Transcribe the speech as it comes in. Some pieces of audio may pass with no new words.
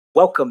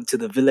Welcome to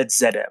the Village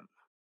ZM.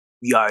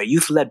 We are a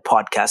youth led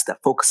podcast that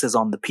focuses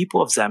on the people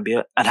of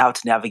Zambia and how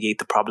to navigate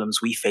the problems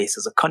we face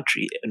as a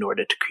country in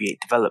order to create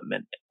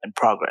development and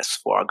progress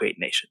for our great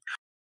nation.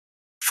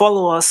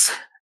 Follow us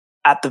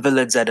at the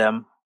Village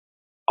ZM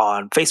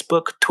on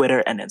Facebook, Twitter,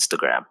 and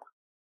Instagram.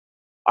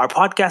 Our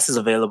podcast is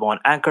available on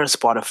Anchor,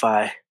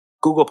 Spotify,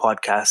 Google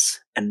Podcasts,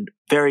 and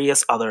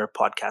various other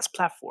podcast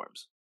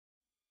platforms.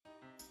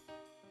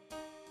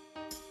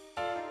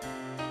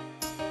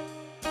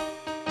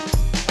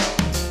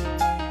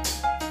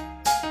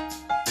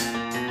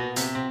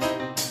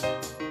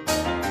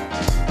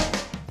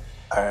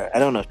 I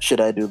don't know. Should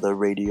I do the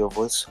radio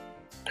voice?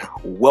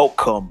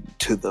 Welcome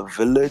to the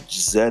Village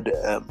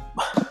ZM.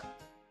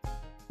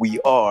 We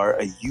are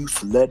a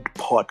youth-led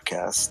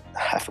podcast.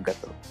 I forgot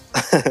the.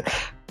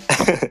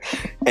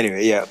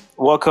 Anyway, yeah.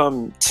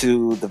 Welcome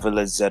to the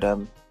Village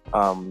ZM.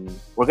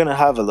 We're gonna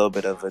have a little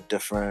bit of a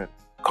different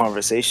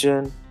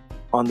conversation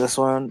on this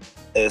one.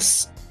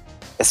 It's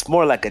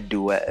more like a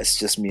duet. It's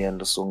just me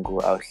and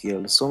Lusungu out here.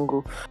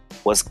 Lusungu,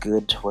 what's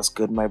good? What's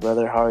good, my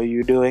brother? How are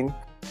you doing?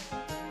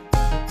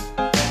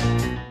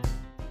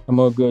 I'm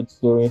all good,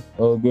 Stewie.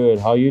 All good.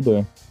 How you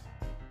doing?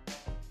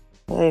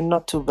 Hey,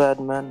 not too bad,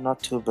 man.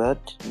 Not too bad.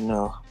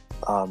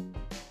 I'm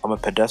a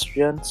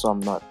pedestrian, so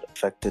I'm not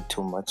affected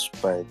too much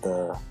by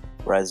the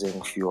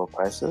rising fuel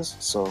prices.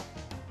 So,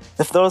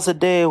 if there was a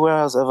day where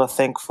I was ever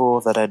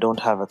thankful that I don't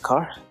have a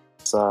car,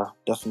 it's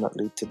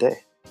definitely today.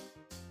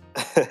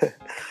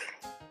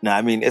 No,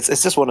 I mean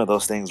it's just one of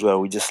those things where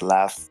we just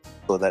laugh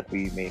so that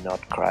we may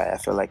not cry. I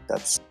feel like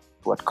that's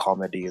what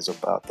comedy is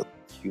about, the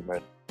humor.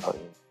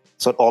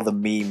 So all the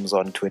memes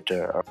on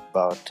Twitter are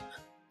about,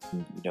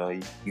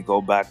 you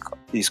go back,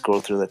 you scroll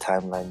through the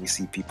timeline, you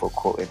see people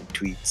quoting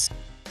tweets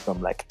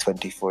from like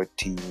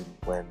 2014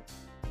 when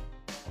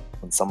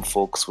some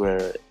folks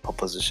were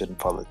opposition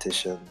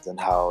politicians and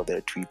how their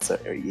tweets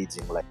are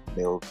aging like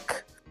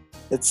milk.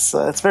 It's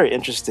very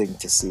interesting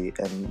to see,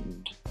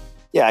 and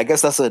yeah, I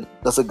guess that's a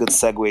good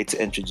segue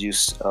to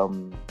introduce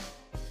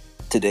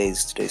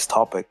today's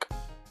topic.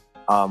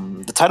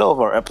 The title of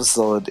our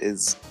episode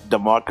is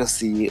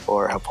Democracy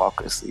or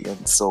Hypocrisy,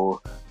 and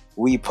so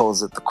we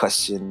pose the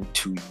question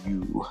to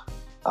you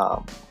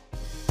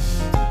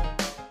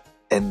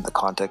in the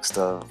context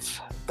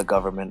of the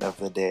government of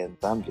the day in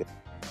Zambia.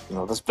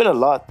 There's been a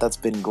lot that's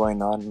been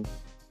going on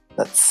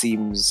that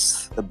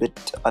seems a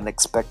bit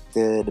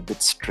unexpected, a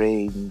bit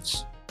strange,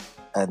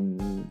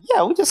 and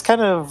yeah, we just kind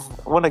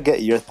of want to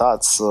get your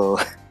thoughts, so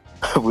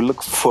we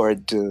look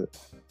forward to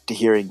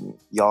hearing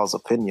y'all's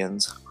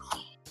opinions.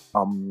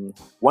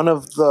 One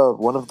of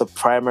the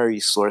primary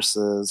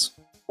sources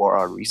for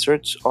our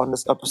research on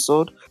this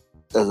episode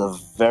is a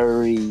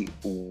very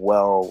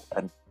well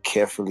and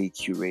carefully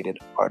curated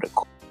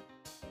article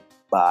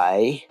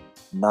by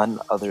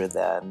none other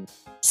than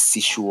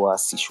Sishua.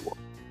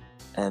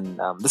 And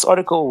this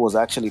article was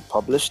actually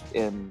published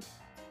in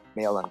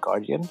Mail and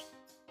Guardian.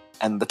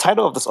 And the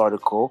title of this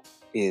article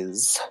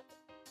is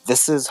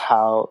 "This is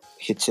How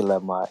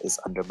Hichilema is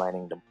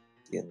Undermining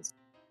Democracy."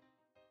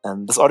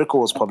 And this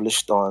article was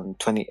published on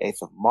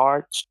 28th of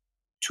March,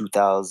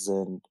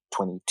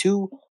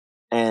 2022.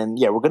 And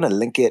yeah, we're going to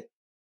link it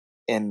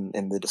in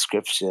the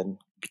description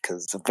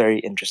because it's a very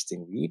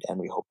interesting read, and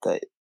we hope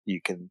that you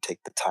can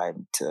take the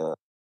time to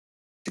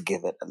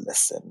give it a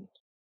listen.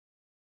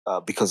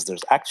 Because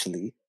there's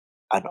actually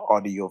an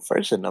audio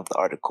version of the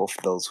article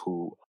for those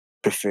who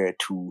prefer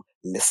to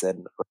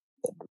listen rather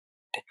than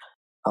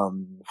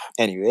read.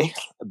 Anyway,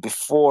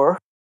 before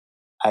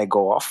I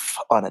go off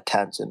on a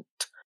tangent,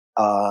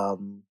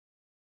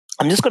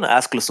 I'm just going to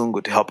ask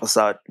Lusungu to help us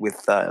out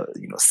with,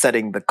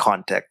 setting the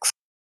context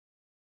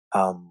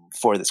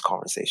for this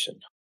conversation.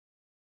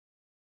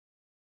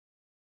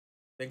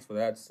 Thanks for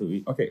that,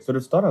 Stewie. Okay, so to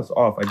start us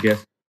off, I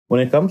guess, when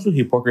it comes to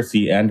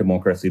hypocrisy and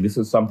democracy, this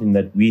is something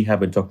that we have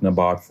been talking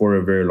about for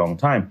a very long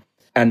time.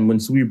 And when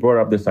Stewie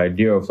brought up this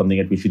idea of something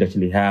that we should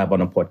actually have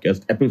on a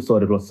podcast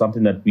episode, it was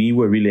something that we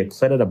were really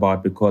excited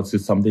about because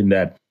it's something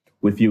that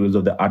we feel is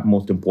of the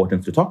utmost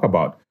importance to talk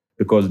about,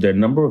 because there are a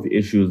number of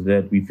issues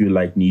that we feel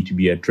like need to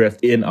be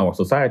addressed in our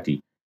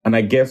society. And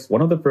I guess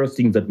one of the first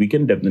things that we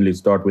can definitely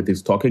start with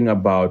is talking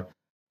about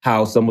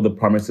how some of the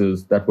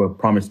promises that were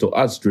promised to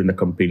us during the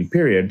campaign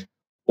period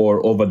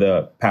or over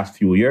the past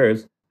few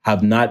years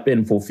have not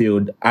been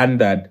fulfilled, and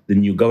that the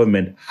new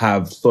government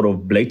have sort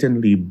of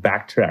blatantly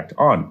backtracked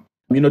on.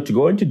 To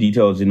go into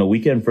details, we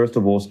can first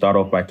of all start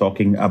off by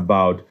talking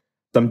about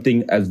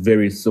something as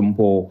very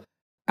simple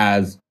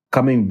as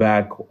coming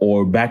back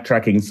or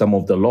backtracking some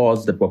of the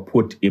laws that were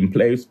put in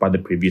place by the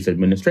previous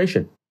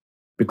administration.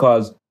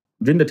 Because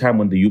during the time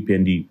when the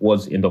UPND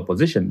was in the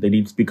opposition, they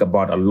did speak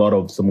about a lot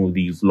of some of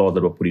these laws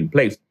that were put in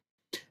place.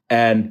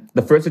 And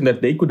the first thing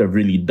that they could have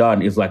really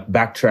done is like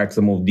backtrack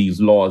some of these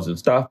laws and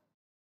stuff.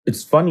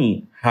 It's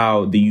funny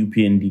how the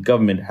UPND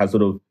government has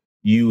sort of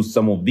used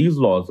some of these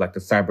laws, like the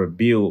cyber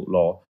bill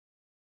law,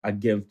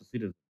 against the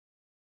citizens.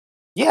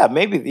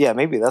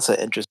 Maybe that's an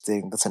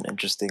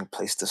interesting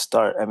place to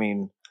start. I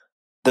mean,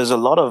 there's a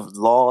lot of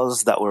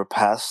laws that were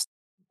passed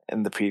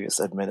in the previous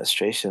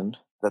administration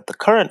that the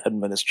current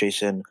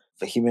administration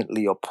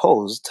vehemently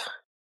opposed.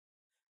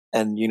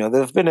 And,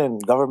 they've been in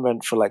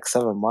government for like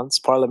 7 months.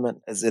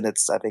 Parliament is in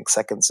its, I think,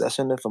 second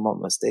session, if I'm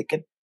not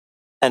mistaken.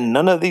 And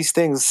none of these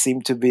things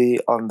seem to be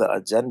on the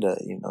agenda.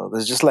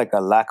 There's just like a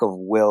lack of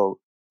will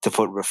to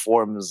put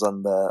reforms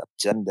on the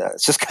agenda.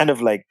 It's just kind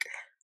of like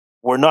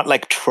we're not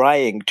like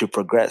trying to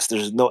progress.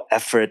 There's no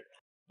effort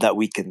that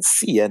we can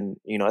see. And,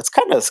 it's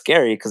kind of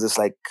scary because it's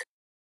like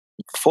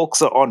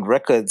folks are on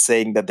record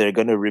saying that they're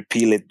going to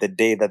repeal it the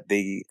day that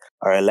they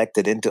are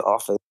elected into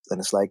office. And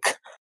it's like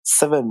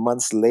 7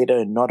 months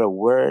later, not a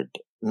word,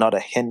 not a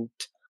hint.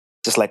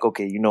 Just like,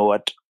 okay, you know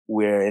what?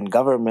 We're in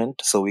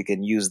government, so we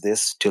can use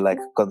this to like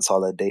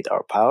consolidate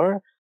our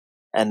power.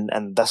 And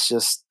that's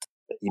just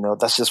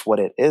what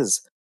it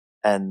is.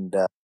 And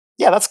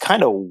yeah, that's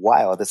kind of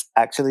wild. It's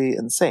actually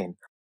insane.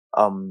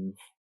 Um,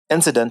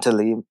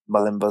 Incidentally,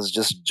 Malimba's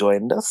just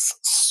joined us,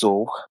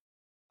 so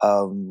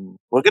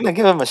we're gonna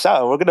give him a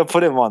shout. We're gonna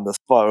put him on the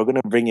spot. We're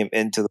gonna bring him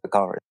into the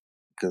conversation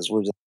because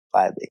we're just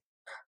vibing.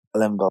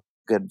 Malimba,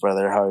 good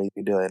brother, how are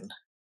you doing?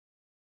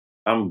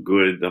 I'm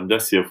good. I'm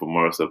just here for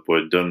moral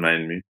support. Don't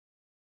mind me.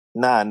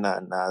 Nah, nah,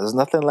 nah. There's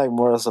nothing like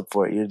moral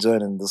support. You're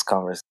joining this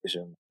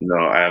conversation. No,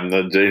 I am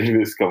not joining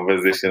this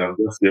conversation. I'm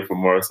just here for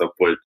moral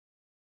support.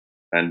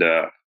 And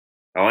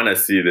I want to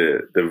see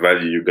the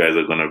value you guys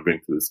are going to bring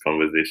to this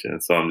conversation.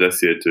 So I'm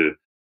just here to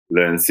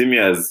learn. See me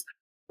as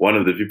one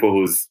of the people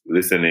who's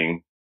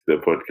listening to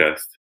the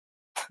podcast.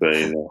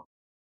 So,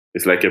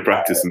 it's like a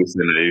practice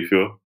listener, you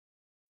feel?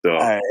 So,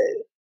 All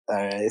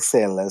right,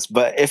 say less.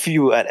 But if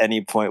you at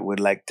any point would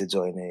like to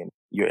join in,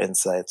 your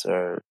insights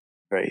are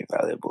very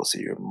valuable. So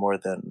you're more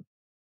than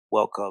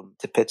welcome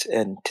to pitch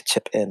in, to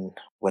chip in,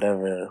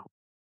 whatever.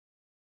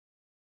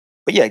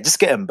 But yeah, just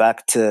getting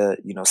back to,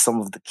 some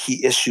of the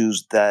key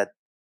issues that,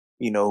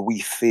 we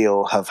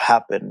feel have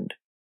happened.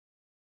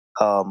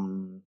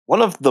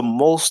 One of the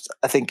most,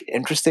 I think,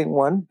 interesting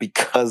one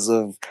because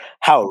of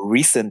how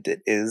recent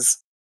it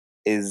is,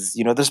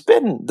 there's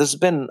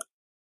been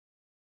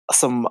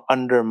some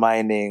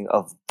undermining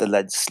of the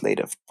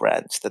legislative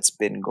branch that's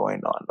been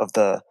going on, of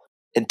the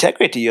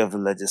integrity of the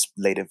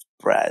legislative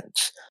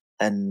branch.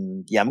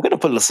 And yeah, I'm going to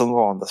put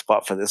Lasungo on the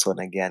spot for this one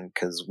again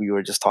because we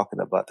were just talking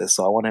about this.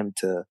 So I want him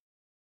to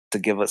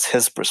give us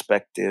his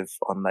perspective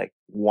on like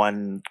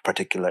one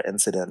particular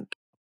incident.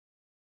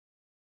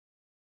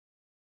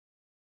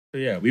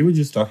 So yeah, we were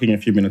just talking a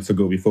few minutes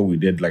ago before we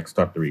did like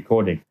start the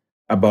recording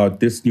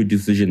about this new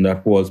decision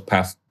that was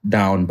passed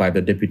down by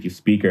the deputy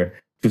speaker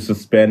to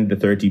suspend the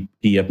 30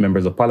 PF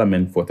members of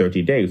parliament for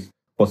 30 days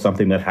for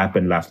something that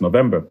happened last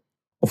November.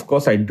 Of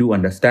course, I do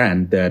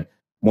understand that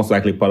most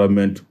likely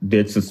parliament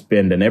did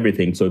suspend and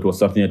everything, so it was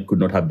something that could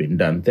not have been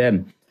done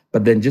then.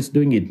 But then just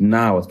doing it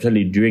now,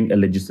 especially during a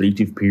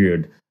legislative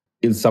period,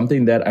 is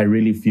something that I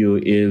really feel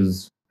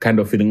is kind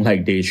of feeling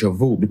like deja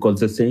vu, because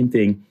the same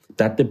thing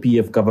that the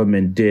PF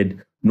government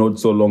did not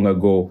so long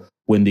ago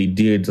when they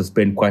did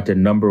suspend quite a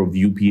number of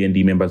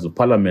UPND members of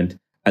parliament,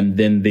 and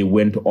then they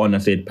went on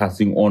and said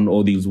passing on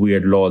all these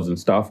weird laws and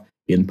stuff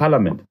in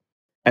parliament.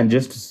 And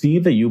just to see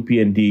the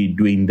UPND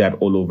doing that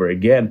all over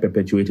again,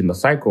 perpetuating the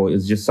cycle,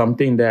 is just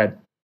something that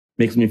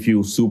makes me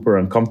feel super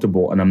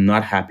uncomfortable, and I'm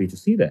not happy to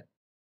see that.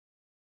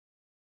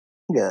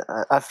 Yeah,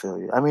 I feel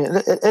you. I mean,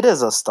 it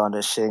is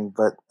astonishing,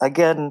 but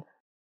again,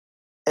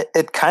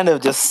 it kind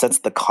of just sets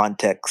the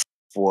context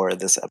for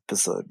this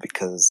episode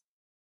because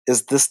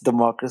is this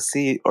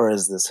democracy or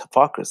is this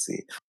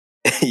hypocrisy?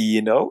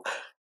 you know?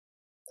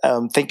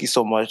 Thank you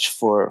so much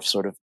for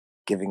sort of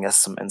giving us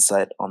some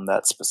insight on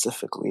that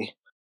specifically.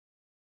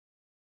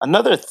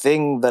 Another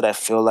thing that I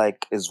feel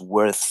like is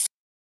worth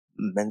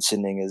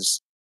mentioning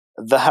is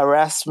the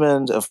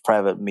harassment of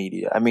private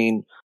media. I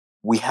mean,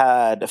 we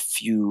had a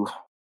few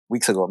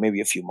weeks ago, maybe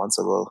a few months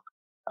ago,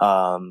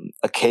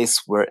 a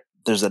case where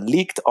there's a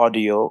leaked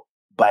audio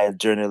by a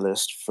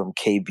journalist from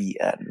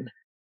KBN.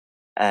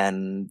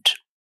 And,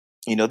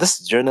 this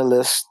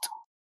journalist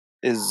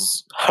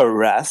is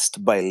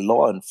harassed by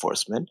law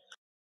enforcement.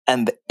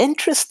 And the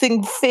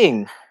interesting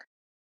thing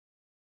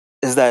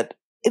is that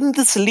in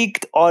this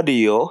leaked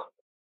audio,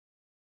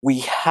 we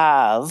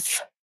have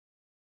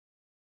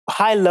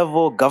high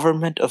level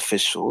government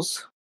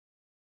officials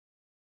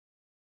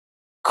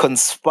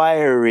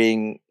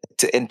conspiring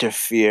to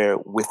interfere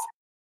with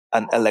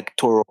an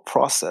electoral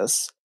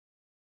process.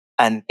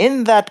 And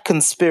in that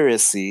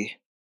conspiracy,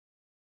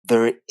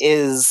 there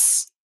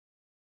is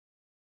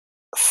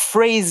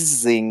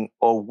phrasing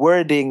or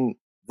wording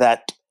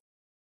that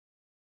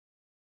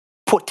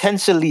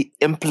potentially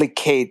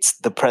implicates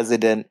the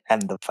president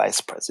and the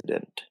vice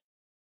president.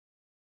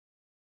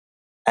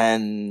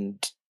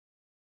 And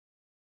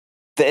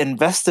the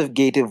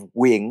investigative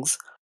wings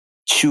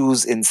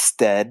choose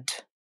instead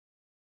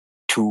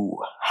to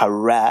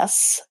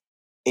harass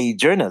a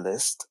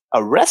journalist,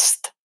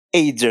 arrest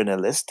a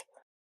journalist,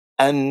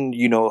 and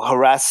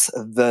harass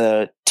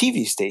the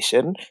TV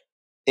station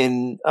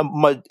in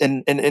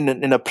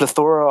in a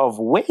plethora of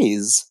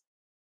ways,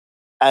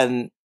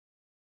 and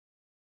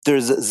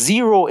there's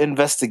zero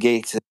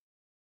investigation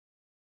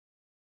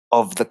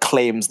of the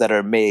claims that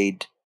are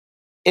made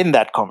in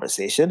that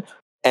conversation.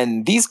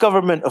 And these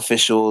government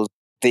officials,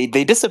 they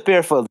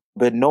disappear for a little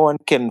bit. No one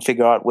can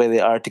figure out where they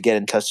are to get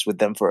in touch with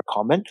them for a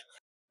comment.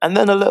 And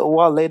then a little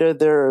while later,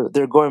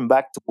 they're going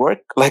back to work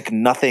like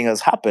nothing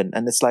has happened.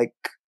 And it's like,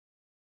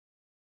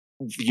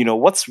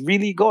 what's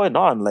really going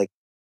on? Like,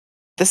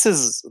 this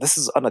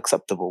is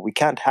unacceptable. We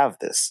can't have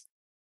this.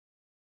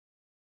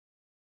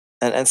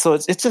 And so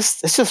it's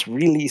just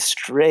really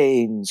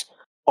strange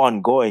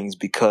ongoings,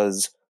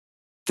 because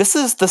this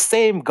is the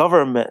same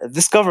government.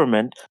 This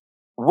government,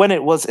 when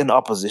it was in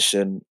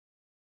opposition,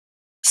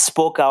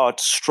 spoke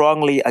out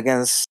strongly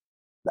against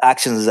the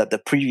actions that the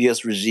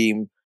previous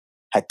regime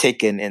had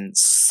taken in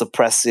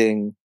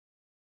suppressing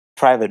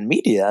private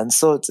media. And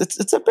so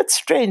it's a bit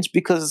strange,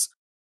 because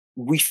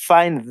we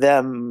find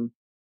them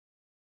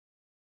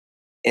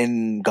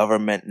in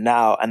government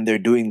now, and they're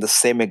doing the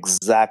same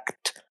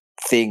exact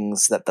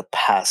things that the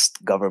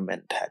past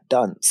government had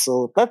done.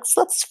 So that's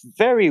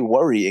very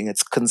worrying.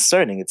 It's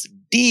concerning. It's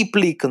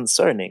deeply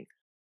concerning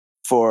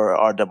for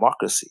our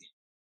democracy.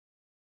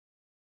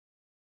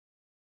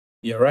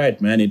 You're right,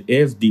 man. It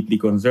is deeply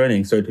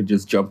concerning. So to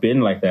just jump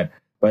in like that,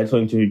 but I just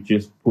want to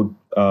just put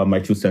my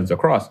 2 cents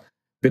across,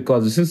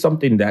 because this is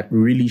something that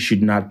really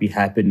should not be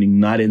happening,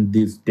 not in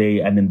this day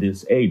and in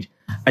this age.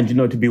 And,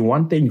 to be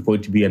one thing for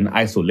it to be an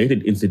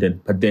isolated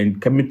incident, but then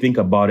can we think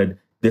about it?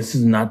 This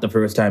is not the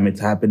first time it's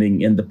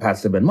happening in the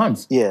past 7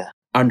 months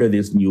under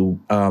this new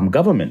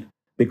government.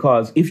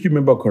 Because if you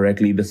remember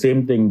correctly, the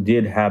same thing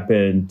did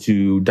happen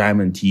to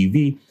Diamond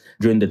TV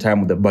during the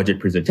time of the budget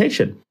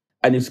presentation.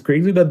 And it's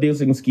crazy that these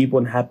things keep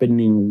on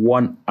happening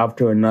one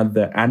after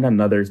another and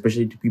another,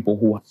 especially to people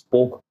who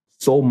spoke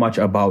so much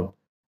about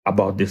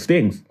these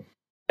things.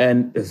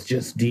 And it's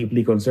just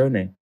deeply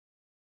concerning.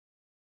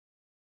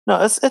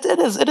 No,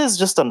 it is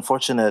just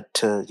unfortunate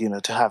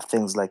to have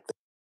things like this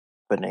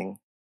happening,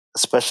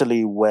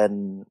 especially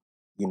when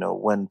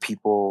when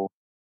people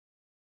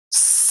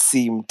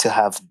seem to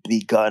have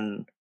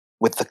begun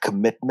with the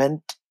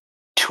commitment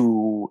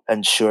to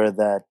ensure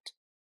that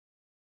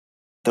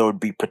there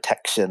would be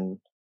protection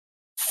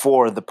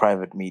for the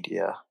private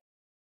media,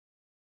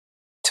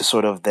 to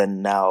sort of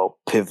then now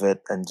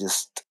pivot and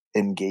just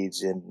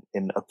engage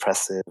in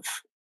oppressive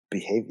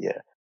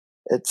behavior.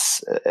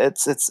 It's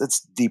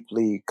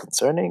deeply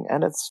concerning,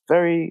 and it's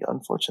very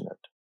unfortunate.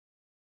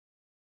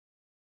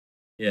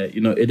 Yeah,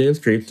 it is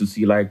great to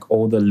see like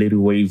all the little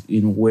ways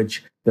in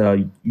which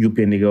the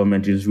UPND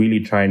government is really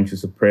trying to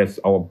suppress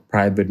our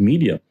private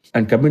media.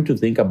 And coming to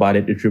think about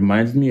it, it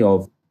reminds me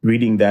of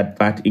reading that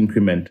VAT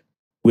increment,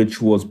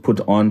 which was put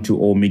onto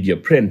all media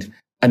print.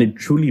 And it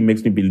truly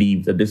makes me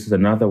believe that this is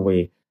another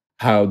way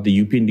how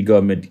the UPND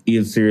government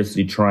is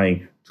seriously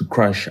trying to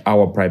crush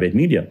our private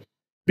media.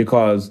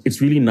 Because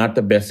it's really not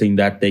the best thing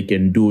that they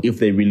can do if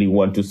they really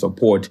want to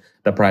support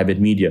the private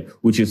media,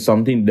 which is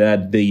something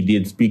that they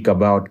did speak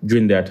about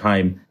during their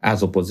time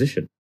as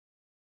opposition.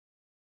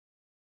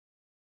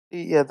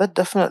 Yeah, that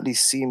definitely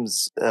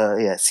seems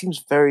it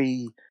seems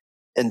very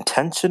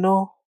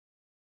intentional,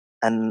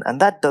 and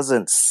that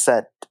doesn't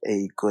set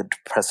a good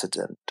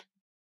precedent,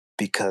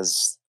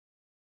 because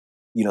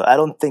I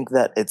don't think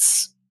that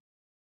it's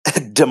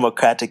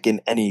democratic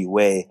in any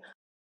way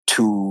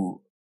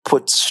to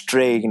put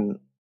strain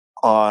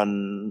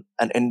on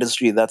an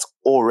industry that's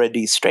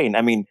already strained.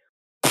 I mean,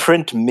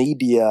 print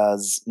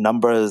media's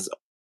numbers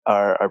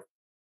are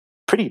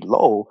pretty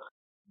low,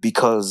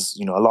 because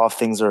a lot of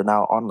things are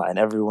now online.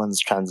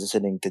 Everyone's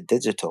transitioning to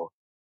digital.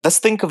 Let's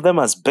think of them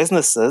as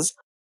businesses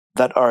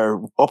that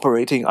are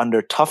operating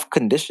under tough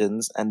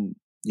conditions, and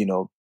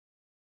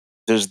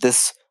there's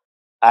this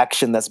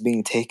action that's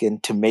being taken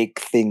to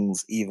make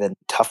things even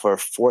tougher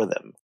for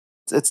them.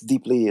 It's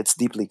deeply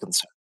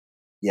concerning.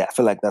 Yeah, I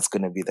feel like that's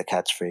going to be the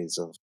catchphrase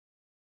of the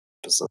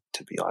episode,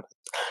 to be honest.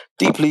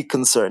 Deeply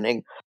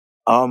concerning.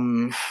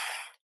 Um,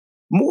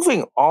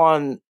 Moving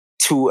on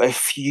to a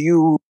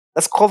few,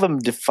 let's call them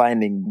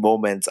defining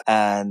moments,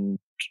 and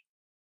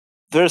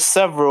there's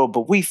several,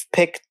 but we've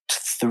picked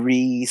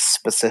 3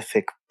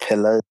 specific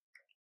pillars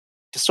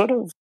to sort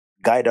of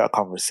guide our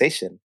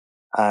conversation.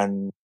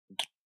 And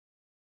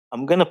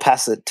I'm gonna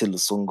pass it to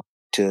Lusungu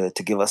to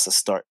give us a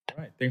start.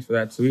 All right, thanks for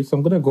that, Sui. So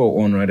I'm going to go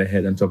on right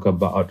ahead and talk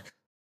about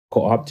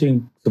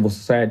co-opting civil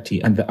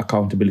society and the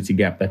accountability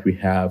gap that we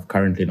have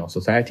currently in our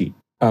society.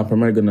 I'm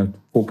primarily going to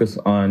focus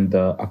on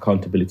the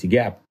accountability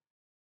gap.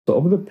 So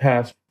over the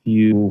past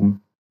few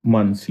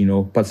months,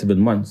 past 7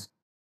 months,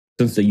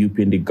 since the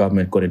UPND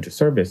government got into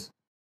service,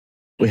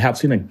 we have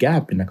seen a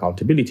gap in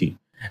accountability.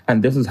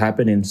 And this has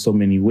happened in so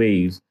many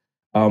ways.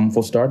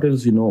 For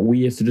starters,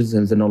 we as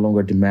citizens are no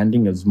longer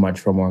demanding as much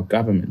from our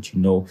government.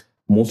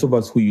 Most of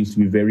us who used to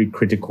be very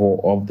critical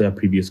of the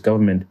previous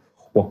government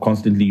were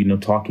constantly,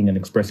 talking and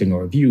expressing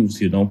our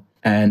views,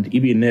 and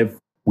even if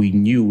we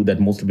knew that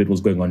most of it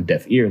was going on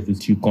deaf ears, we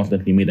still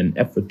constantly made an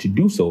effort to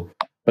do so.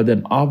 But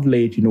then of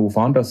late, we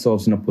found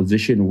ourselves in a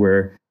position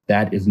where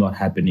that is not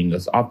happening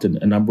as often.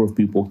 A number of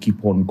people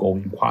keep on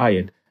going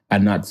quiet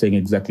and not saying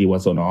exactly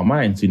what's on our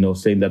minds,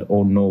 saying that,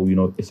 oh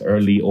no, it's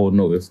early, oh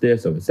no, it's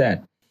this or it's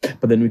that.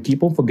 But then we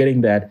keep on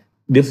forgetting that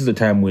this is a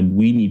time when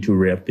we need to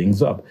rev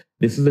things up.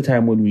 This is the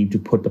time when we need to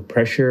put the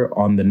pressure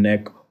on the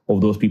neck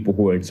of those people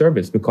who are in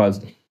service,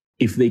 because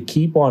if they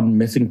keep on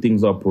messing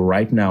things up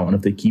right now, and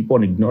if they keep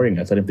on ignoring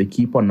us, and if they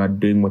keep on not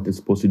doing what they're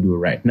supposed to do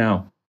right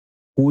now,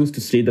 who is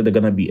to say that they're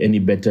going to be any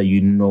better,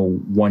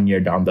 1 year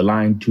down the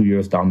line, 2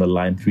 years down the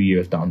line, 3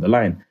 years down the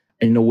line?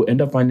 And, we'll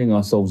end up finding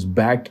ourselves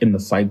back in the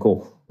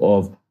cycle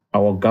of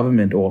our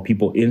government or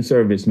people in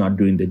service not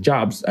doing the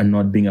jobs and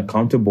not being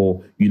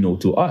accountable,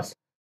 to us.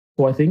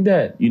 So I think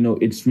that,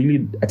 it's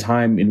really a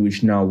time in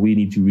which now we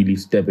need to really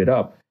step it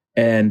up.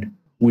 And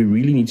we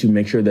really need to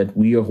make sure that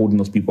we are holding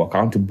those people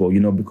accountable,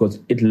 because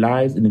it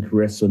lies and it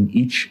rests on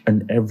each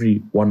and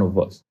every one of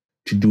us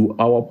to do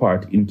our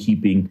part in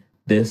keeping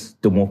this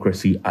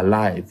democracy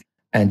alive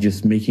and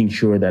just making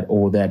sure that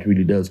all that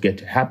really does get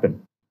to happen.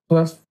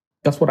 So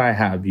that's what I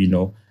have,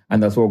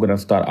 and that's where we're going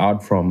to start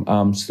out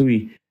from.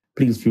 Sui,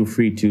 please feel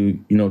free to,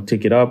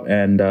 take it up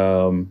and,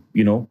 do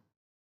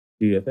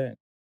your thing.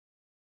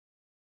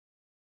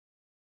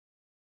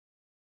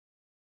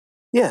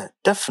 Yeah,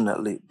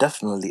 definitely.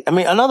 I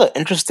mean, another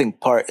interesting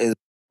part is,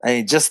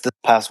 just this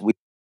past week,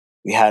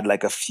 we had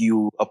like a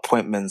few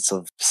appointments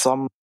of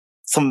some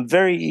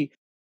very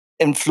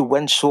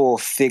influential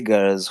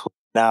figures who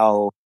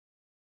now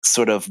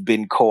sort of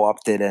been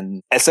co-opted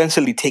and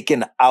essentially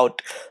taken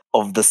out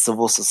of the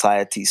civil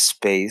society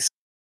space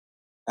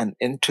and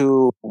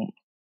into,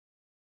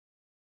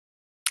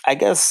 I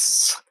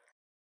guess,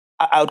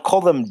 I would call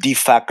them de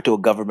facto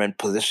government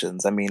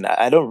positions. I mean,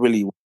 I don't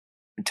really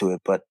into it,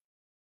 but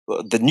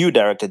the new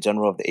director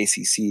general of the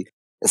ACC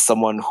is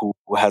someone who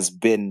has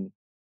been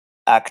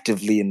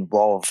actively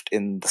involved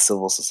in the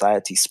civil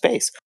society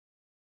space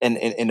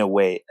in a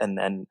way,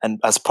 and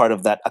as part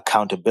of that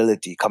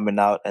accountability, coming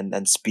out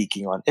and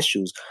speaking on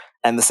issues.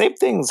 And the same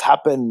things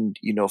happened,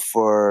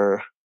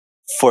 for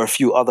a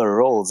few other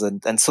roles.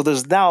 And so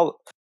there's now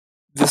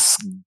this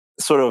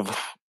sort of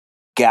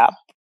gap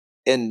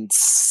in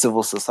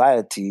civil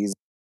societies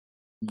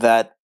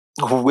that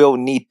will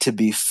need to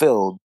be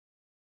filled,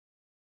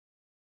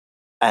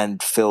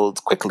 and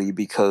filled quickly,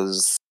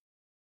 because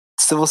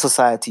civil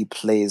society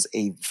plays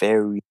a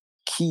very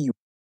key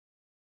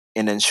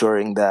in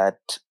ensuring that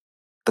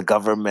the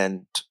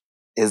government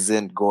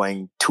isn't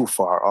going too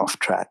far off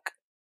track.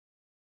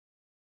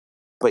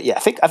 But yeah,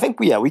 I think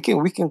we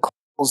can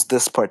close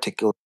this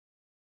particular.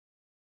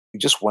 We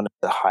just wanted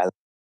to highlight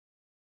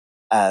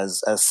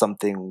as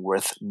something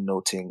worth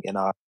noting in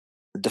our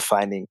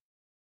defining.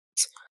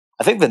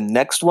 I think the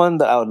next one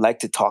that I would like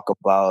to talk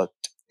about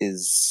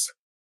is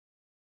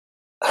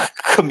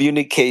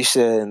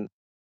communication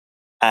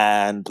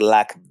and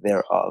lack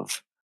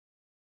thereof.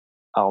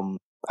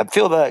 I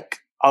feel like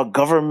our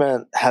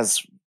government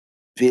has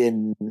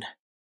been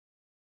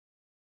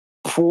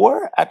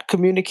poor at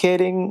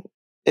communicating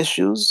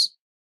issues,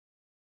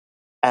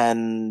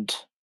 and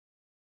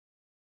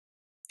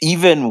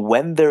even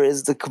when there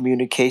is the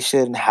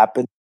communication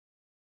happen,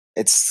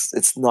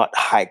 it's not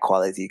high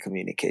quality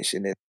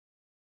communication.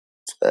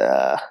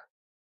 Uh,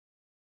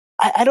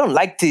 I don't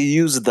like to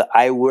use the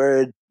I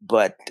word,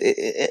 but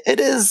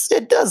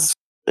it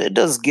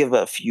does give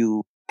a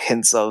few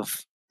hints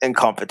of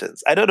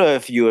incompetence. I don't know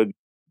if you agree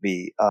with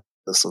me on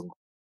this one.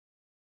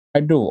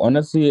 I do.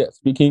 Honestly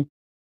speaking,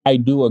 I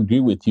do agree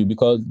with you,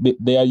 because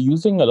they are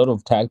using a lot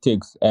of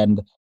tactics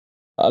and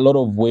a lot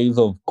of ways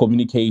of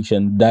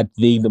communication that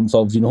they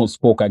themselves,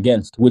 spoke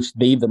against, which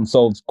they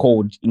themselves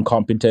called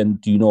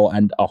incompetent,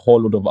 and a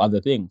whole lot of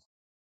other things.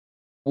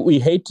 We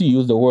hate to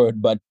use the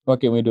word, but what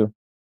can we do?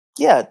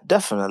 Yeah,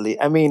 definitely.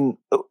 I mean,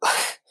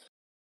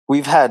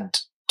 we've had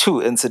two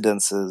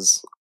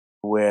incidences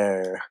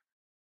where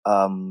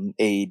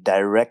a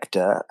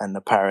director, an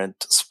apparent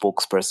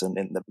spokesperson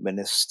in the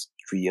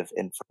Ministry of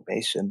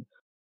Information,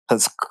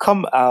 has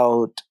come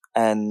out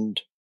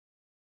and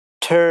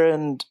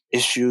turned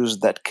issues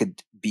that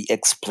could be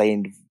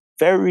explained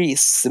very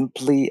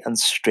simply and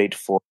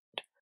straightforward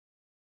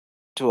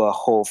to a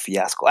whole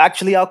fiasco.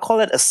 Actually, I'll call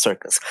it a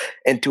circus,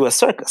 into a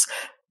circus.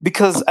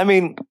 Because, I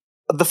mean,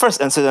 the first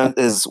incident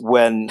is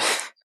when,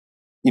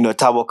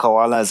 Tabo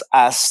Kawala is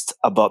asked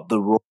about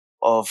the role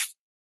of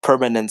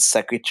permanent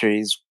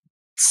secretaries'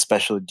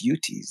 special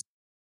duties.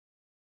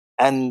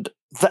 And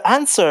the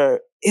answer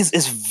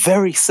is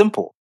very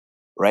simple,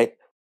 right?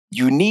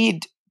 You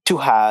need to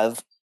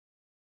have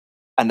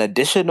an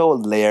additional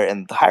layer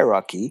in the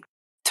hierarchy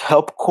to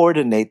help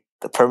coordinate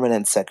the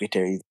permanent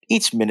secretary of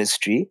each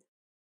ministry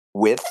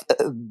with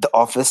the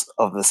office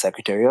of the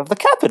secretary of the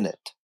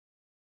cabinet.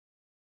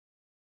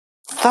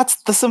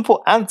 That's the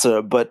simple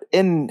answer, but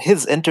in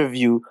his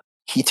interview,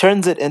 he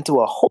turns it into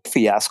a whole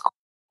fiasco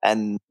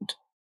and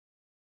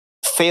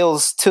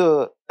fails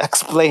to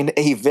explain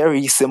a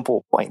very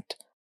simple point.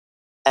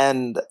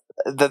 And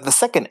the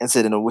second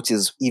incident, which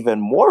is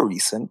even more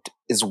recent,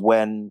 is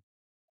when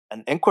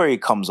an inquiry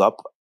comes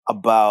up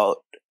about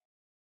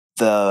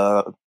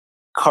the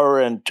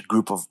current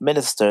group of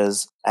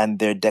ministers and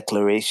their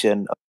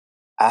declaration of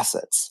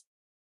assets.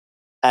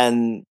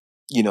 And,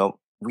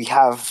 we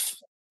have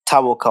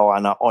Tabo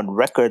Kawana on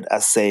record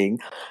as saying,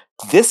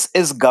 this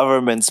is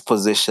government's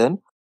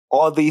position.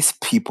 All these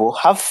people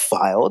have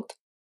filed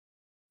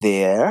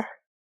their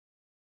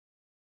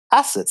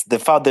assets. They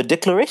filed their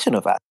declaration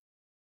of assets.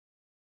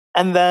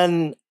 And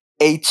then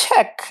a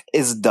check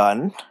is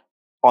done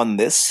on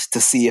this to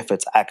see if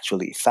it's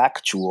actually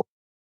factual.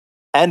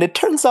 And it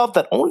turns out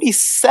that only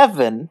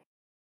 7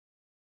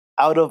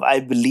 out of, I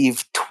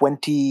believe,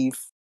 25?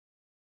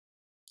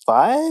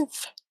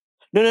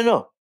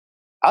 No.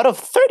 Out of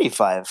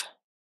 35,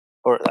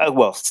 or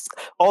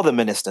all the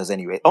ministers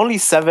anyway. Only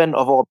 7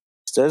 of all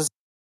ministers,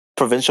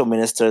 provincial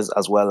ministers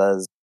as well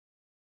as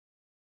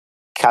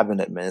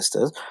cabinet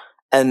ministers,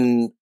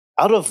 and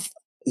out of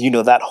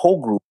that whole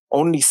group,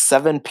 only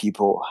 7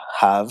 people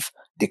have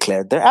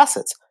declared their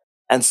assets.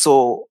 And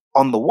so,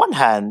 on the one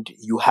hand,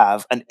 you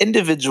have an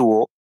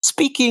individual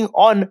speaking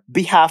on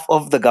behalf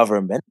of the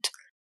government,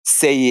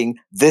 saying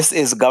this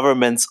is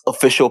government's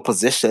official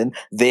position.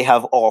 They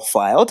have all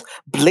filed,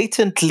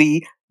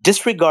 blatantly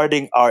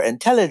disregarding our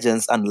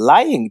intelligence and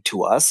lying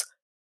to us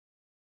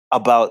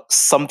about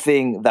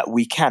something that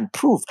we can't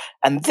prove.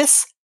 And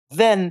this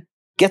then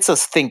gets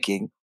us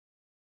thinking,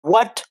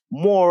 what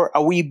more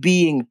are we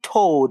being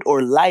told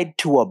or lied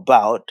to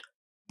about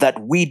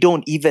that we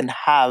don't even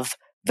have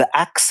the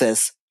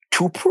access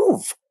to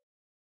prove?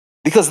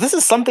 Because this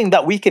is something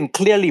that we can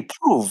clearly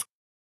prove,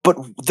 but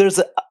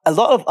there's a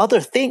lot of other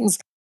things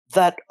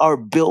that are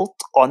built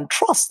on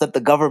trust that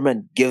the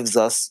government gives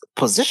us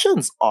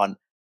positions on.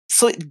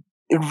 So it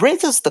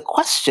raises the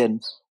question,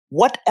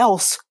 what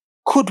else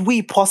could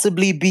we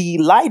possibly be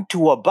lied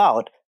to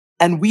about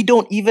and we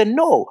don't even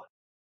know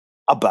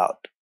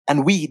about?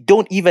 And we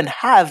don't even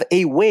have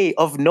a way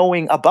of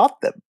knowing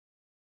about them.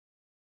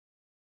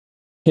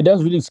 It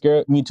does really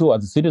scare me too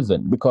as a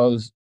citizen,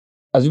 because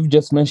as you've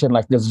just mentioned,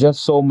 like there's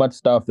just so much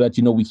stuff that,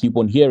 we keep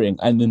on hearing,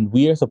 and then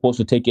we are supposed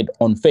to take it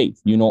on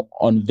faith,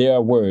 on their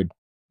word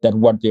that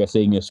what they're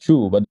saying is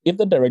true. But if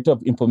the director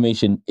of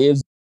information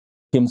is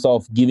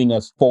himself giving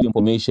us false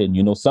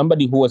information,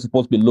 somebody who was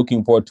supposed to be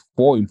looking for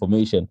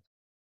information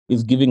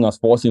is giving us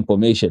false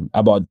information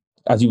about,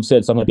 as you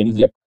said, something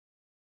like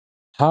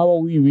how are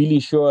we really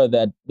sure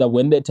that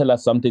when they tell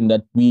us something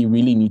that we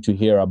really need to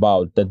hear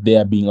about, that they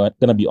are being going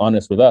to be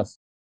honest with us?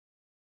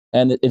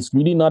 And it's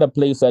really not a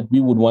place that we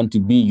would want to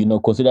be,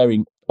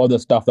 considering all the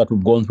stuff that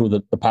we've gone through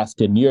the past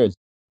 10 years.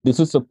 This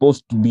is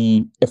supposed to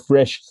be a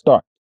fresh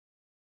start.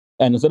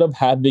 And instead of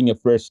having a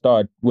fresh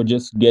start, we're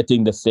just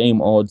getting the same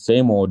old.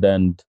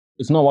 And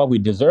it's not what we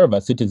deserve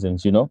as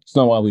citizens, It's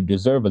not what we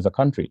deserve as a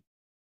country.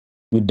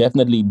 We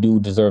definitely do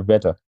deserve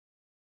better.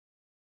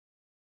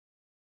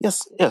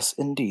 Yes,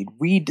 indeed.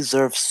 We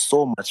deserve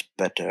so much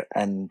better.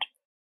 And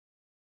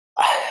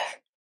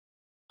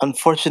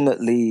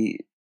unfortunately,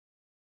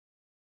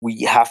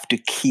 we have to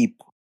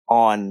keep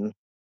on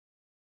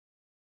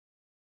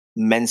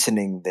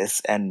mentioning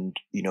this and,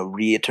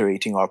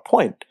 reiterating our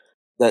point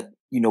that,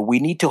 we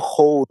need to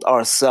hold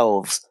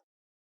ourselves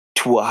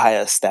to a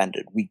higher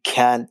standard. We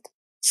can't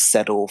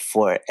settle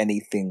for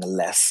anything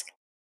less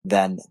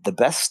than the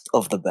best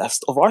of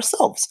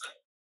ourselves.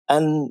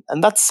 And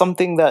that's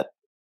something that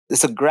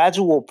is a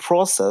gradual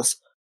process,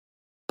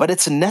 but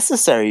it's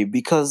necessary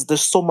because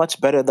there's so much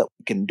better that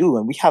we can do,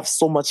 and we have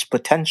so much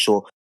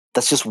potential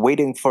that's just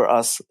waiting for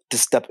us to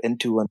step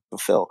into and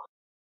fulfill.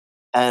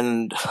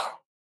 And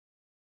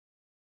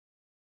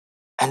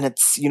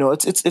it's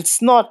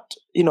not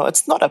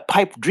it's not a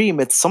pipe dream.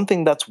 It's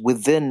something that's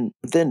within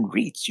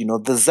reach.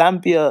 The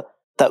Zambia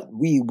that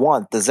we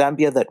want, the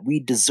Zambia that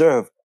we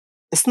deserve,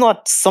 it's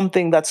not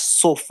something that's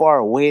so far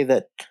away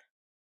that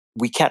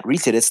we can't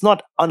reach it. It's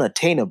not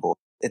unattainable.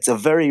 It's a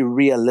very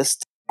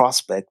realistic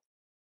prospect.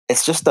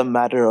 It's just a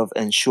matter of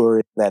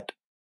ensuring that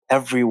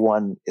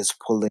everyone is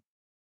pulling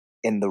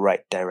in the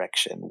right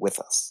direction with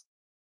us.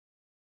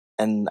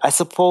 And I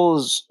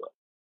suppose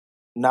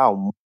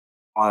now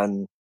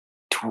on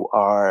to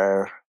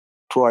our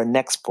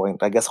next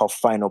point, I guess our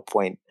final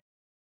point,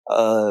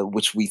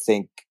 which we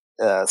think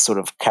sort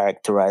of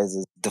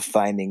characterizes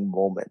defining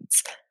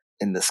moments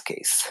in this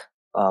case.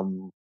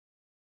 And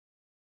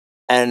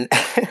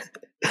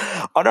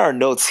on our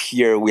notes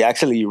here, we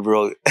actually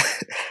wrote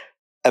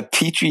a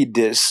petri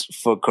dish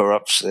for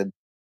corruption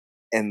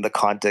in the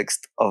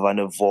context of an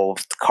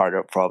evolved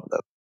Carter problem.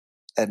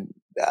 And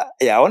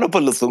I want to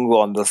put Lusungu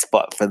on the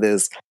spot for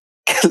this.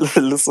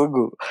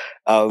 Lusungu,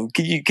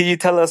 can you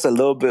tell us a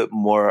little bit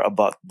more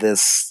about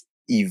this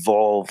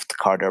evolved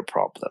Carter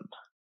problem?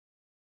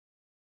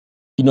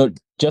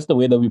 Just the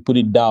way that we put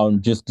it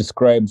down just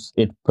describes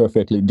it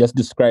perfectly, just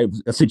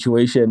describes a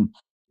situation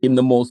in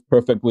the most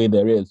perfect way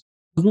there is.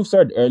 As we've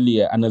said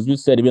earlier, and as we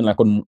said even like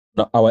on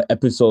our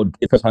episode,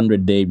 the first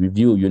 100-day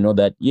review,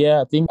 that,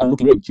 I think I'm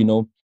looking rich,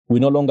 we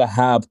no longer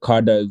have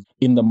carders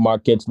in the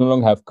markets, no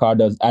longer have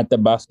carders at the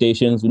bus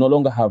stations, we no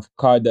longer have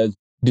carders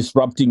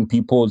disrupting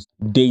people's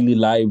daily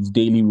lives,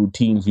 daily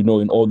routines, in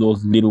all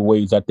those little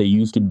ways that they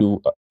used to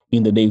do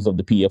in the days of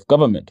the PF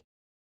government.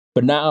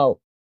 But now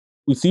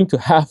we seem to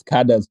have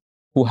cadres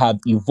who have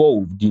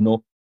evolved,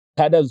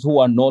 cadres who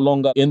are no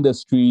longer in the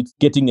streets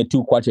getting a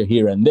 2 kwacha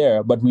here and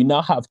there, but we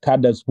now have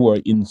cadres who are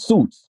in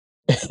suits.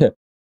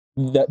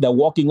 They're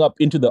walking up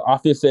into the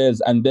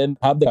offices and then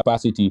have the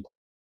capacity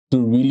to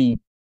really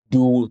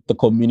do the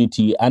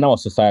community and our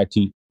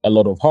society a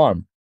lot of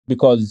harm,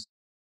 because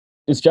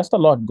it's just a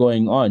lot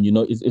going on.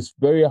 It's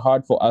very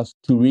hard for us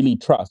to really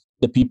trust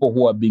the people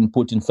who are being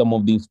put in some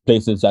of these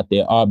places that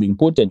they are being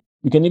put in.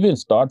 We can even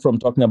start from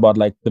talking about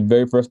like the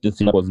very first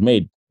decision that was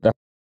made, if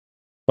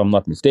I'm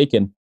not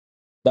mistaken.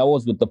 That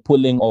was with the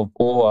pulling of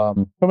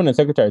all permanent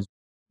secretaries.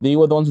 They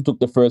were the ones who took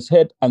the first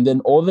hit, and then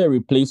all their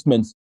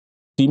replacements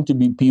seem to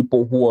be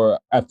people who are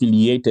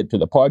affiliated to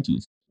the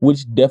parties,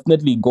 which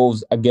definitely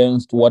goes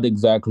against what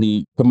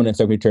exactly permanent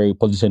secretary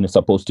position is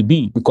supposed to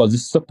be, because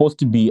it's supposed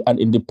to be an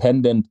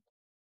independent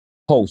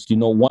post,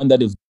 one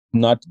that is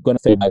not going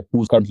to say like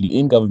who's currently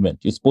in government.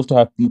 You're supposed to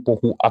have people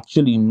who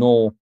actually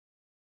know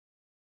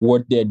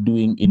what they're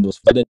doing in those.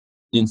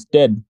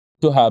 Instead,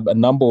 to have a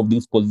number of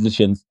these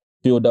positions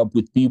filled up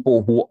with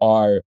people who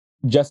are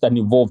just an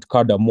evolved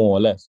cadre, more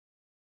or less.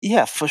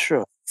 Yeah, for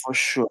sure. For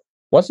sure.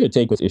 What's your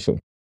take on this issue?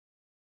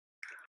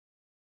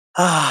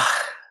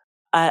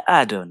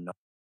 I don't know.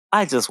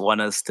 I just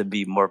want us to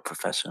be more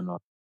professional.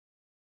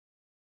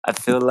 I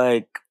feel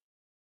like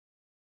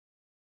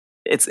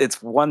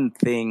it's one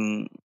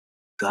thing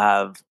to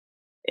have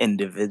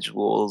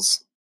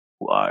individuals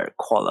who are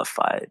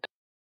qualified,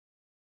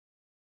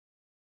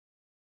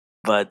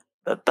 but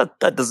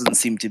that doesn't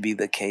seem to be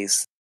the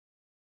case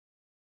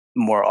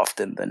more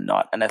often than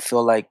not. And I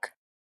feel like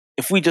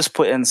if we just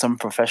put in some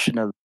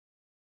professional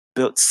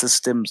built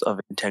systems of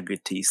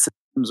integrity,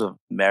 systems of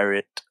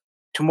merit,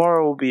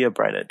 tomorrow will be a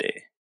brighter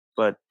day.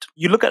 But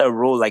you look at a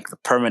role like the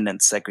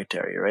permanent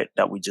secretary, right,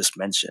 that we just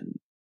mentioned,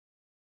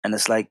 and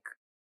it's like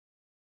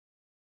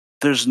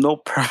there's no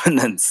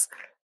permanence.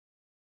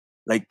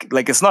 Like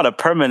it's not a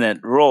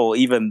permanent role,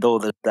 even though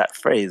that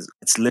phrase.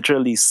 It's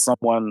literally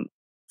someone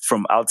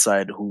from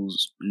outside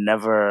who's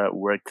never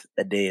worked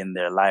a day in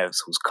their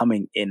lives, who's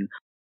coming in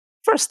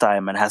first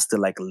time and has to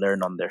like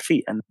learn on their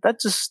feet. And that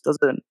just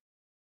doesn't,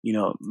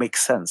 make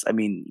sense. I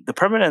mean, the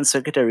permanent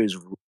secretary's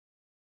role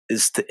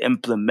is to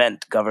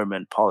implement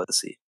government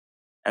policy.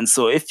 And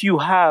so if you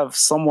have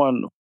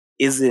someone who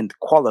isn't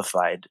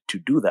qualified to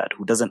do that,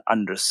 who doesn't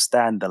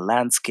understand the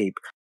landscape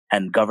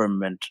and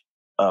government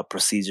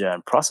procedure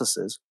and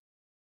processes,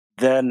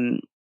 then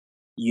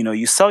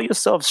you sell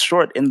yourself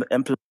short in the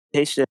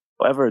implementation,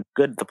 however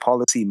good the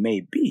policy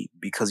may be,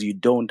 because you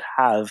don't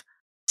have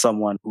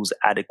someone who's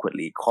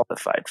adequately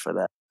qualified for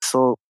that.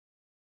 So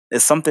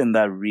it's something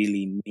that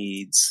really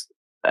needs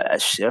a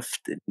shift.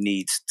 It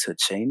needs to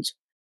change.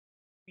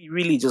 We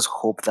really just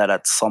hope that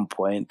at some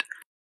point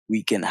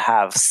we can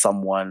have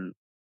someone,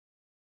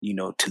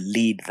 to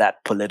lead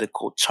that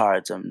political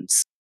charge, and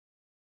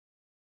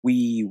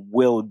we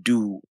will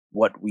do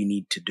what we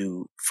need to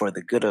do for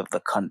the good of the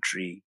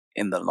country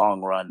in the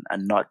long run,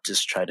 and not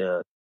just try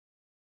to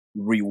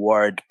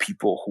reward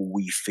people who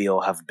we feel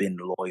have been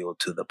loyal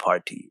to the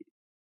party.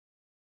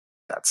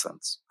 In that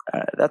sense,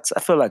 I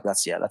feel like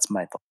that's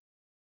my thought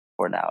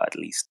for now, at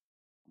least,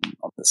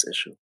 on this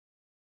issue.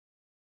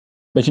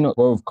 But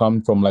where we've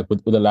come from, like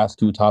with the last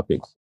two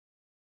topics,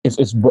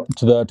 it's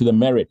to the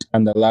merit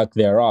and the lack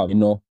thereof.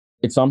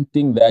 It's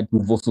something that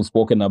we've also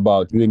spoken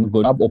about, doing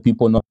good job or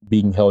people not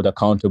being held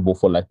accountable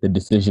for like the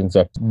decisions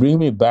that bring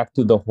me back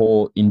to the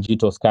whole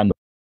Injito scandal.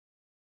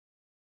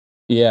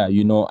 Yeah,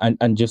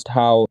 and just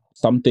how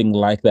something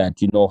like that,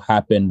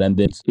 happened, and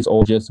then it's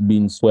all just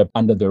been swept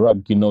under the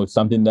rug. It's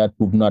something that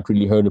we've not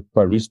really heard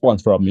a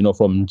response from,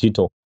 from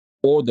Jito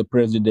or the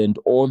president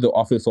or the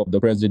office of the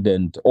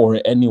president or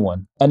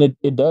anyone. And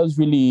it does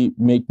really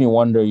make me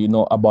wonder,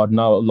 about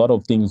now a lot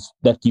of things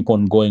that keep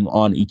on going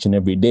on each and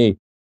every day.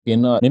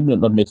 Maybe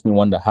not makes me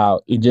wonder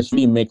how, it just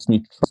really makes me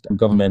trust the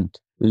government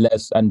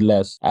less and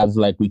less as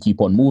like we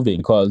keep on moving,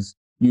 because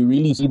you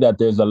really see that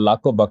there's a lack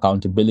of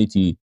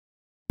accountability,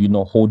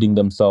 holding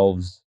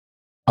themselves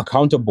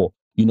accountable,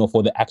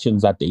 for the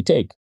actions that they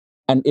take.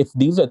 And if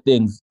these are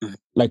things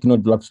like,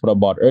 like what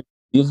about earlier,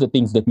 these are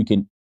things that we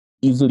can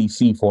easily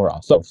see for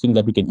ourselves, things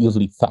that we can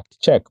easily fact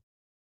check.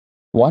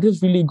 What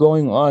is really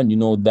going on,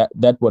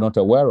 that we're not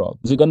aware of?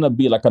 Is it going to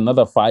be like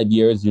another 5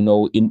 years, in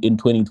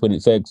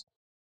 2026,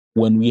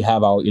 when we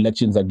have our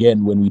elections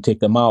again, when we take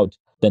them out,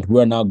 that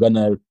we're now going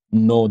to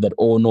know that,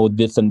 oh no,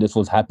 this and this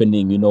was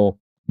happening,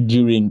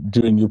 during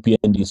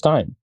UPND's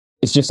time?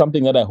 It's just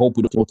something that I hope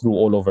we don't go through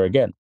all over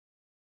again.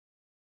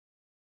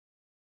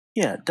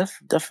 Yeah,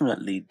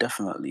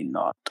 definitely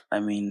not. I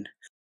mean,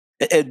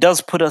 it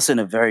does put us in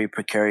a very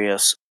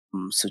precarious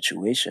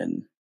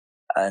situation,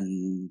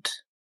 and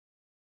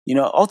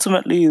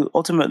ultimately,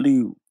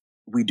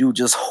 we do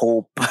just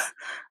hope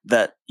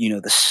that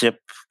the ship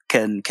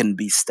can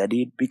be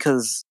steadied,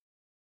 because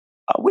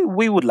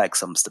we would like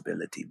some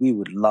stability. We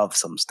would love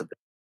some stability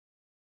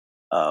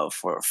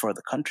for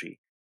the country,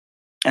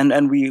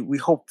 and we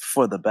hope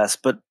for the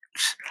best. But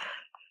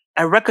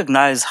I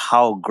recognize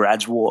how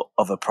gradual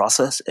of a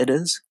process it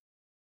is.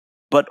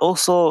 but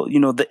also,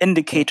 the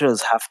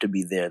indicators have to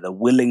be there. The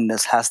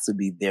willingness has to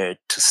be there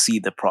to see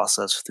the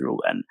process through,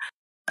 and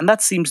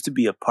that seems to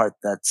be a part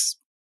that's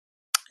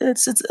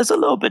it's a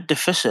little bit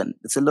deficient.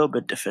 It's a little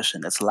bit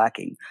deficient. It's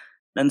lacking,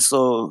 and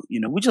so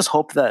we just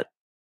hope that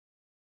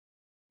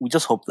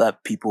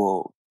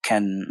people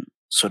can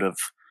sort of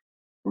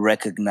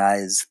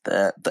recognize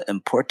the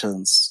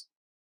importance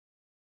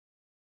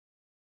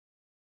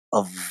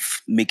of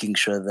making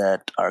sure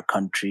that our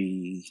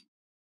country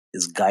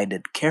is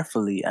guided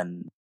carefully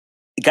and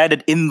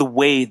guided in the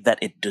way that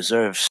it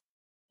deserves.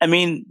 I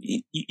mean,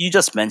 you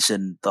just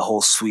mentioned the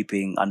whole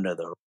sweeping under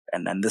the rug,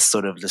 and this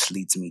sort of just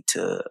leads me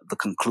to the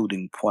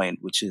concluding point,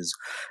 which is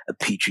a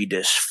petri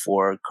dish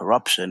for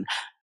corruption.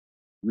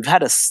 We've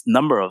had a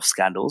number of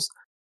scandals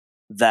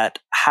that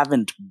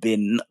haven't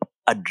been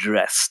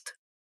addressed,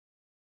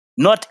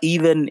 not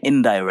even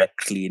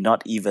indirectly,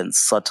 not even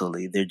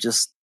subtly. They're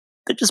just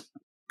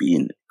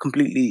being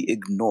completely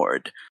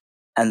ignored,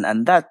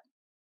 and that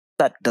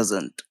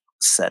doesn't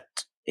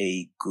set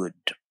a good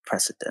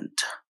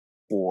precedent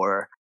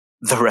for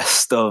the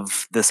rest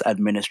of this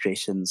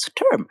administration's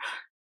term,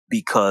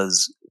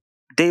 because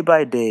day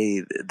by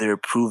day they're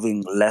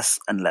proving less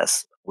and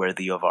less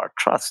worthy of our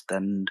trust.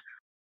 And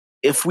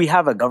if we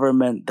have a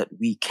government that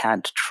we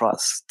can't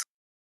trust,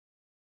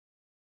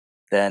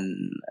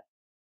 then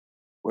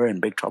we're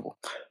in big trouble.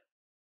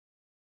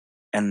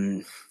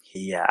 And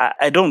yeah,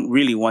 I don't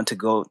really want to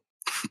go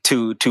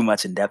too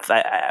much in depth.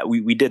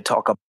 We did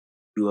talk about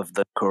a few of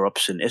the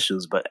corruption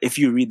issues, but if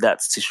you read that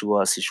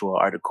Sishua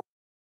article,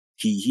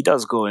 he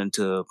does go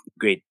into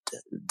great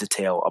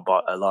detail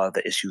about a lot of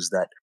the issues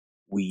that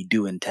we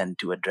do intend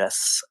to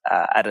address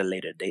at a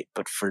later date.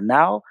 But for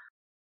now,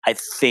 I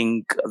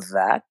think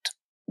that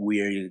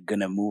we're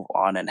gonna move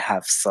on and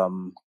have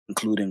some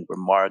concluding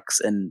remarks,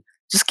 and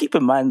just keep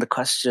in mind the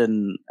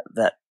question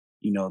that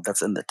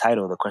that's in the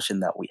title, the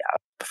question that we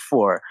asked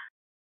before: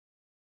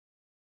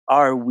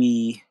 Are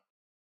we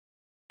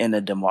in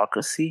a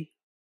democracy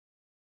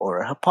or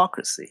a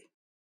hypocrisy?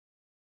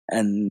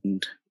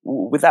 And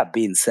with that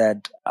being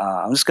said,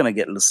 I'm just gonna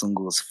get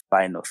Lusungu's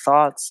final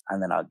thoughts,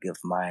 and then I'll give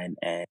mine,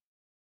 and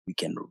we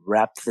can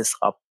wrap this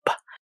up.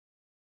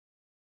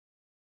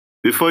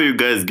 Before you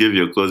guys give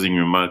your closing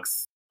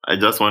remarks, I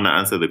just want to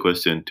answer the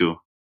question too.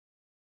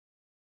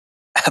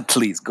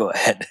 Please go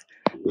ahead.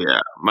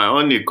 Yeah, my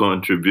only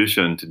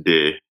contribution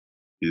today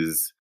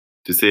is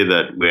to say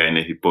that we're in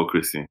a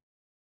hypocrisy.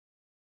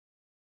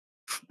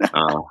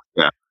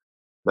 Yeah,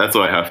 that's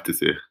what I have to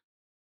say.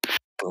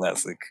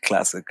 Classic.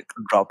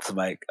 Drop the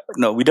mic.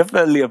 No, we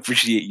definitely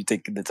appreciate you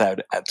taking the time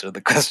to answer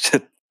the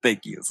question.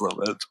 Thank you so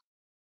much.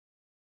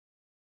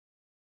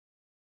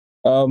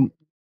 All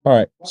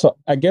right. So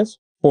I guess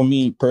for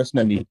me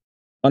personally,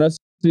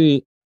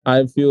 honestly,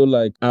 I feel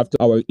like after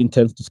our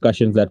intense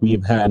discussions that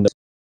we've had,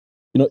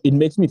 it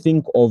makes me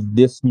think of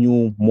this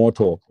new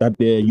motto that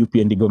the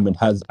UPND government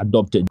has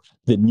adopted,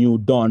 the new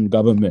Dawn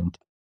government.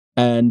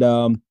 And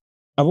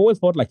I've always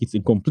felt like it's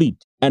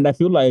incomplete. And I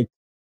feel like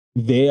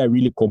they are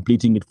really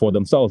completing it for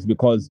themselves,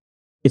 because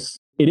it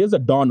is a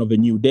dawn of a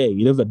new day.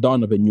 It is a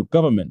dawn of a new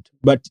government,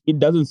 but it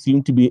doesn't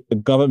seem to be a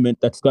government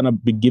that's going to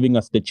be giving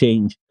us the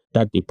change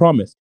that they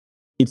promised.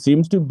 It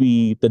seems to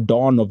be the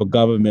dawn of a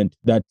government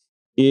that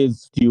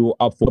is still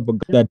up for,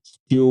 that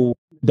still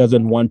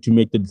doesn't want to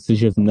make the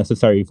decisions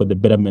necessary for the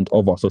betterment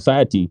of our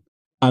society,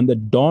 and the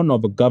dawn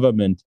of a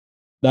government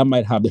that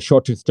might have the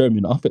shortest term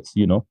in office.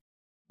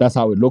 That's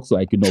how it looks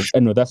like. And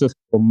that's just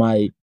from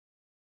my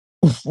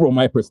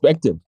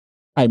perspective.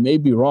 I may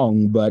be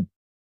wrong, but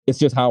it's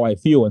just how I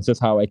feel. It's just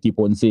how I keep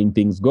on seeing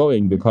things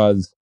going,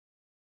 because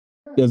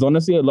there's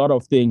honestly a lot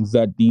of things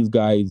that these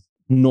guys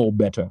know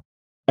better.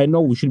 I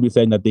know we should be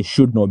saying that they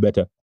should know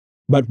better,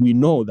 but we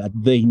know that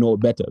they know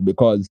better,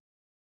 because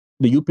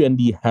the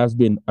UPND has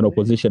been an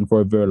opposition for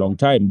a very long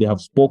time. They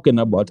have spoken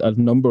about a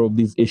number of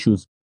these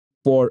issues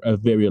for a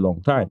very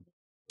long time.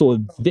 So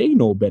they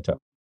know better.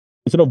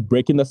 Instead of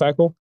breaking the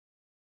cycle,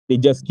 they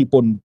just keep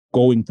on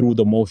going through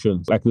the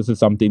motions like this is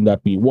something that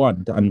we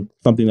want and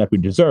something that we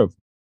deserve,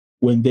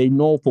 when they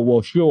know for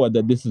well sure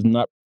that this is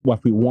not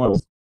what we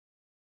want.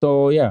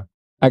 So yeah,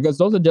 I guess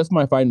those are just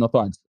my final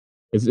thoughts.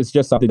 It's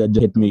just something that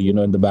just hit me,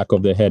 in the back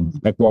of the head,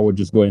 like while we're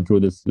just going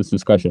through this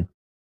discussion.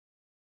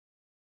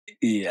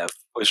 Yeah,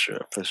 for sure.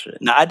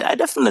 No, I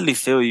definitely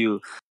feel you.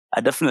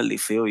 I definitely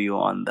feel you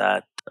on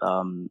that.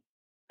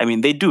 I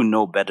mean, they do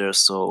know better,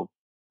 so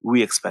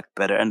we expect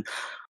better. And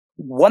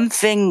one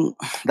thing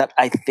that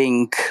I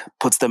think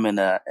puts them in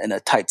a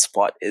tight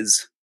spot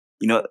is,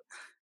 you know,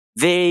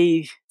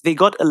 they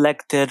got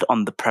elected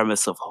on the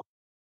premise of hope,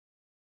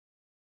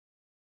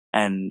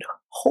 and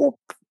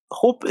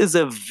hope is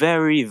a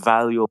very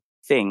valuable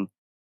thing,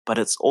 but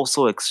it's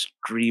also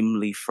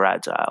extremely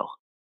fragile.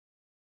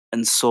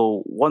 And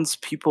so once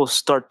people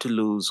start to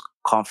lose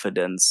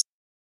confidence,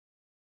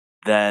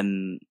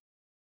 then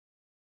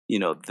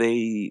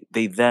they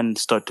then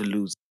start to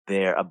lose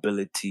their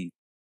ability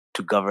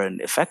to govern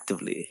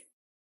effectively.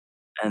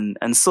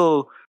 And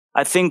so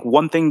I think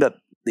one thing that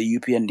the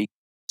UPND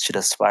should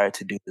aspire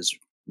to do is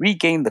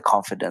regain the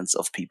confidence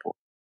of people,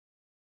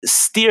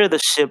 steer the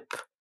ship,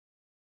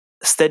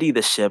 steady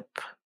the ship,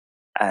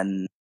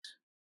 and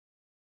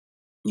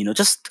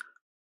just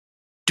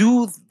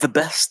do the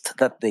best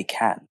that they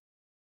can,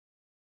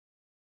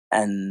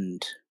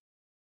 and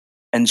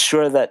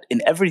ensure that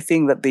in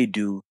everything that they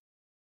do,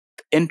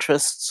 the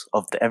interests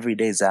of the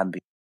everyday Zambian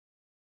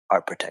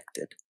are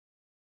protected.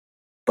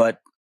 But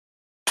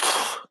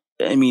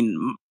I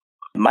mean,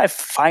 my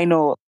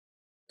final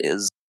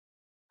is,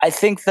 I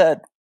think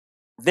that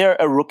they're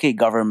a rookie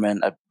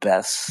government at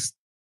best,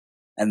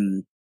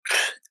 and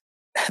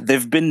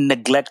they've been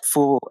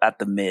neglectful at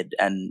the mid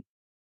and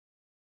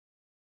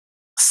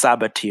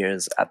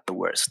saboteurs at the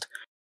worst.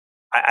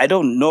 I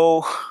don't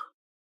know.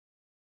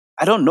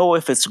 I don't know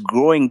if it's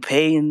growing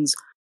pains,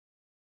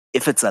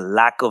 if it's a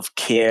lack of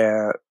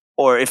care,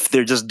 or if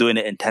they're just doing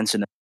it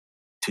intentionally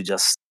to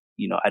just,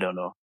 I don't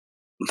know.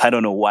 I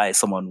don't know why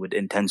someone would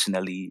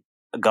intentionally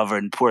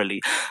govern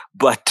poorly,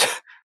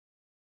 but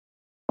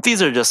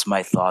these are just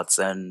my thoughts.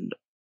 And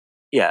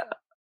yeah,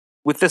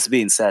 with this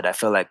being said, I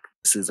feel like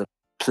this is a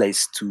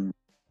place to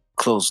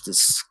close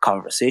this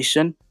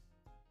conversation.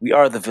 We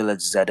are the Village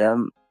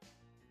ZM.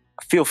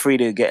 Feel free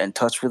to get in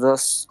touch with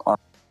us on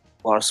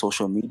our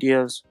social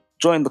medias.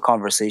 Join the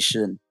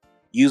conversation.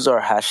 Use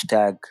our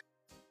hashtag.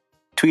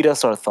 Tweet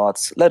us our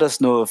thoughts. Let us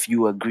know if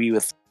you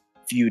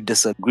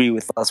disagree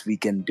with us. We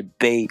can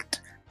debate.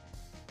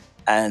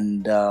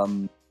 And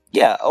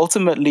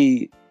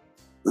ultimately,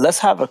 let's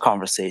have a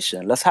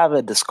conversation. Let's have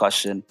a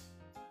discussion.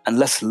 And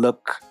let's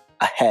look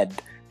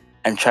ahead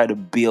and try to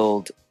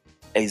build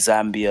a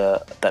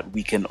Zambia that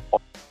we can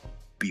all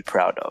be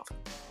proud of.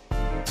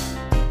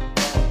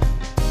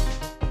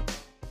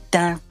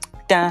 Da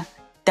da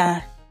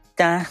da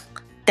da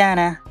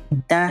da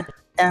da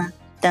da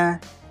da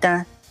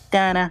da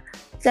da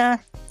da.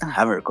 I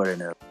haven't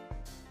recorded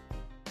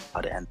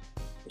how to end.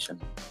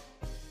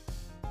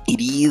 It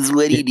is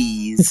what it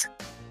is.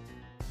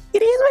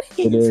 It is what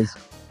it is.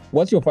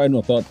 What's your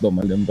final thought, though,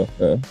 Malimba?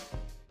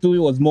 Tui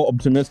was more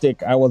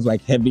optimistic. I was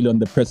like heavily on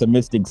the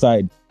pessimistic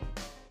side.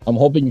 I'm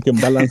hoping you can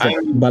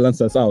balance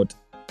us out.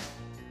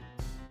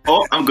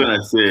 All I'm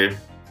gonna say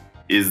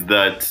is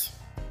that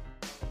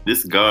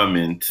this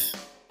government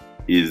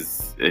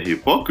is a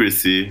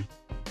hypocrisy,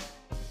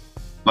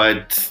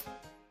 but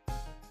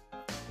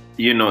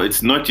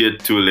it's not yet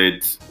too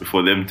late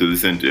for them to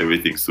listen to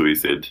everything Sui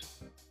said.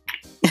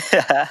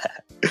 That's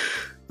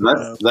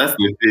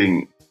the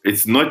thing.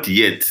 It's not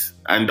yet.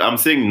 And I'm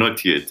saying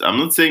not yet. I'm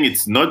not saying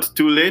it's not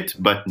too late,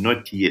 but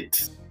not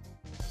yet.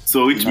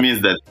 So which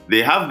means that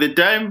they have the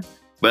time,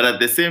 but at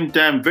the same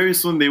time, very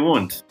soon they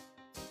won't.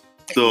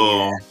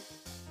 So,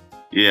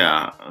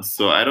 yeah.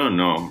 So I don't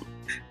know.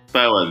 If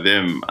I were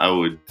them, I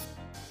would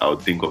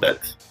think of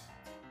that.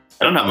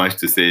 I don't have much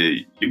to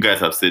say. You guys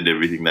have said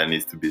everything that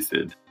needs to be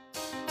said.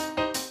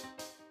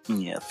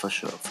 Yeah, for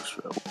sure.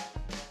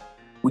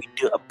 We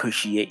do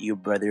appreciate you,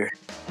 brother.